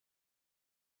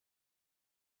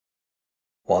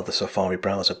While the Safari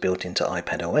browser built into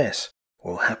iPad OS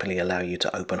will happily allow you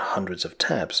to open hundreds of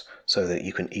tabs so that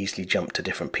you can easily jump to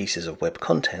different pieces of web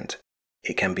content,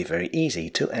 it can be very easy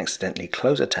to accidentally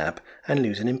close a tab and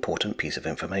lose an important piece of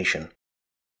information.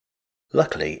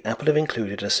 Luckily, Apple have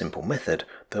included a simple method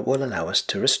that will allow us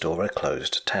to restore a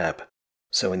closed tab.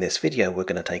 So in this video we're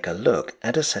going to take a look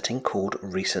at a setting called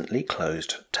Recently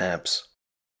Closed Tabs.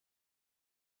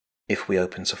 If we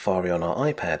open Safari on our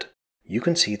iPad, you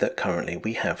can see that currently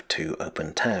we have 2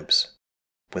 open tabs.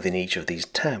 Within each of these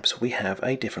tabs we have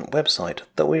a different website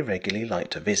that we regularly like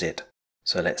to visit.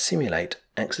 So let's simulate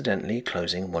accidentally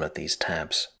closing one of these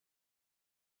tabs.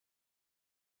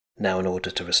 Now, in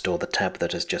order to restore the tab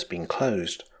that has just been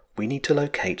closed, we need to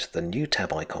locate the new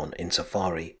tab icon in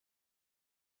Safari.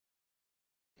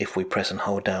 If we press and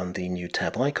hold down the new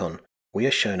tab icon, we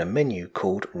are shown a menu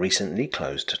called Recently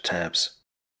Closed Tabs.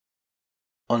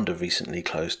 Under Recently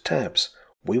Closed Tabs,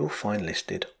 we will find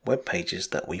listed web pages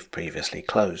that we've previously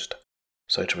closed.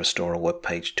 So to restore a web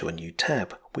page to a new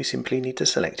tab, we simply need to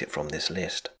select it from this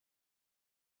list.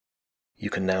 You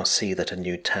can now see that a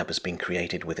new tab has been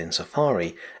created within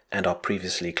Safari and our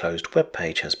previously closed web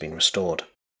page has been restored.